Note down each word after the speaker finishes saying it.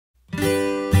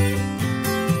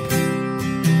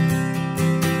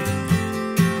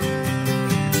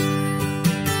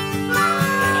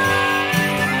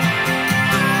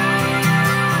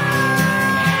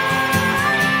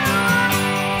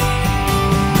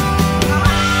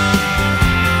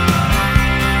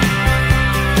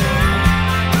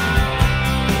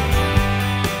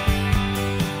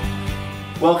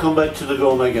Welcome back to the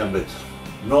Gourmet Gambit.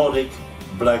 Nordic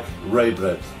black rye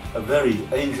bread. A very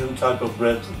ancient type of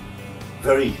bread.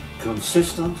 Very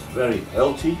consistent, very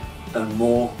healthy, and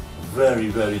more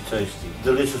very tasty.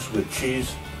 Delicious with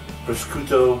cheese,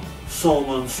 prosciutto,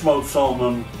 salmon, smoked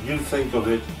salmon, you think of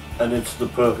it, and it's the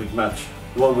perfect match.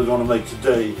 The one we're going to make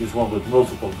today is one with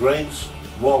multiple grains,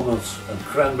 walnuts and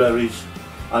cranberries.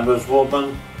 I'm Wes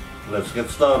Waldman. Let's get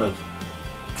started.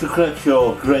 To crack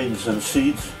your grains and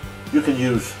seeds, you can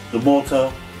use the mortar,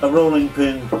 a rolling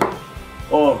pin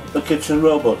or a kitchen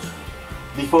robot.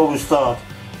 Before we start,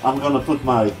 I'm going to put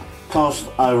my cast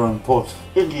iron pot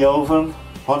in the oven,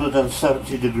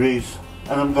 170 degrees,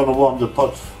 and I'm going to warm the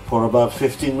pot for about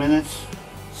 15 minutes.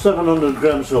 700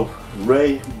 grams of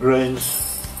rye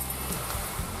grains,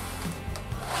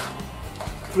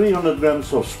 300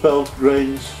 grams of spelt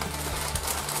grains,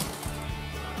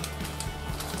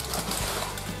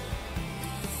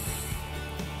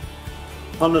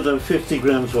 150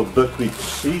 grams of buckwheat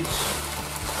seeds,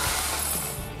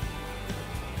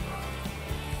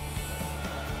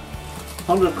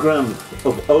 100 grams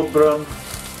of oat bran,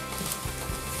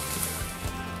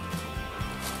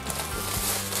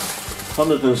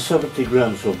 170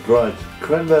 grams of dried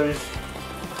cranberries,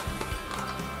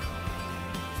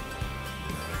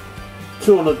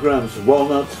 200 grams of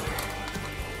walnut,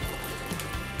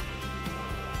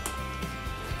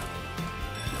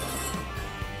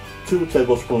 2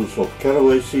 tablespoons of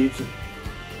caraway seeds.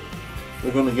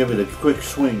 We're going to give it a quick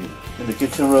swing in the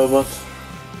kitchen robot.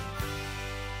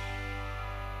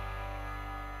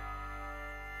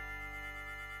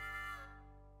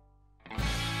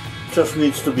 Just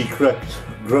needs to be cracked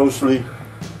grossly.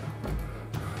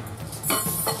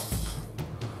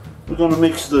 We're going to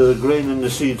mix the grain and the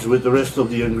seeds with the rest of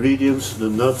the ingredients, the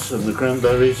nuts and the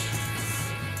cranberries.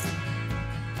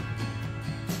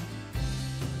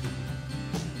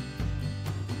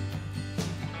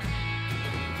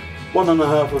 One and a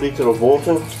half liter of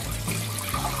water,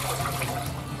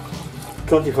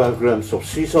 25 grams of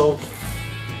sea salt,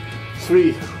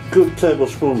 3 good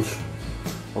tablespoons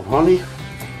of honey,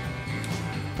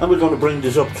 and we're going to bring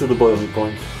this up to the boiling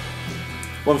point.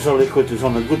 Once our liquid is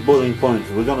on a good boiling point,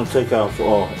 we're going to take out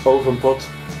our oven pot,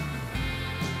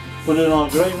 put in our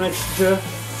grain mixture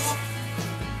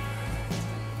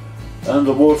and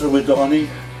the water with the honey.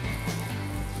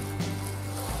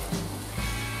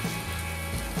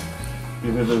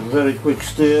 Give it a very quick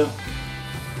stir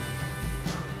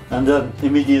and then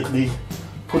immediately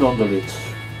put on the lid.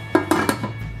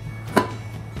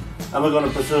 And we're going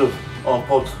to preserve our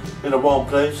pot in a warm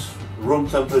place, room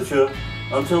temperature,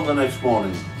 until the next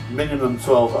morning. Minimum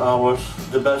 12 hours,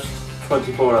 the best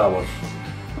 24 hours.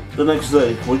 The next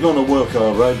day we're going to work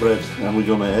our rye bread and we're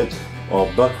going to add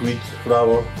our buckwheat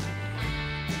flour,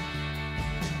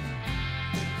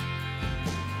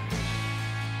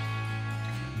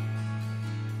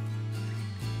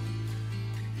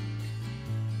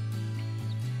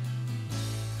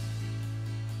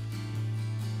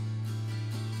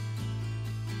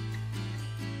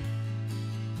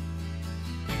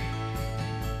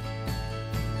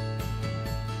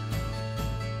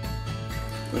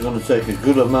 we're going to take a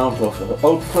good amount of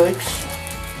oat flakes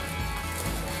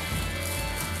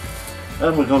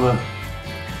and we're going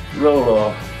to roll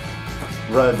our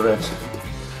rye bread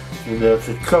in there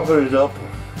to cover it up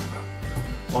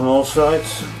on all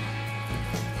sides,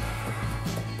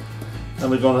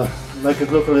 and we're going to make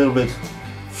it look a little bit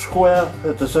square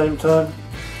at the same time.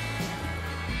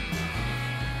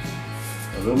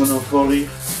 Aluminum foil.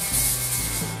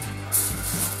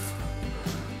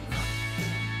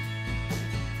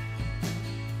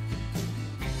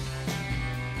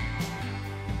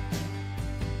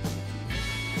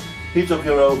 Heat up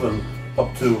your oven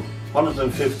up to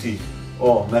 150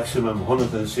 or maximum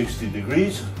 160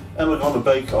 degrees, and we're going to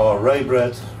bake our rye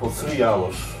bread for 3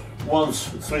 hours. Once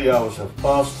 3 hours have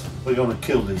passed, we're going to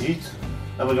kill the heat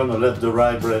and we're going to let the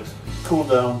rye bread cool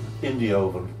down in the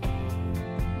oven.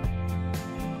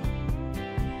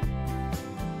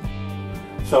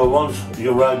 So once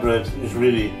your rye bread is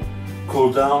really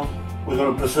cooled down, we're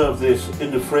going to preserve this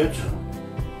in the fridge.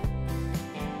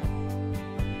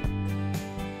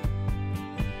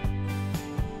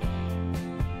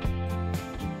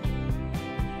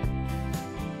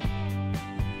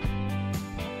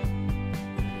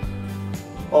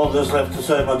 All there's left to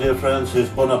say, my dear friends, is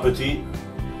bon appetit.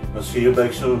 I'll see you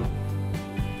back soon.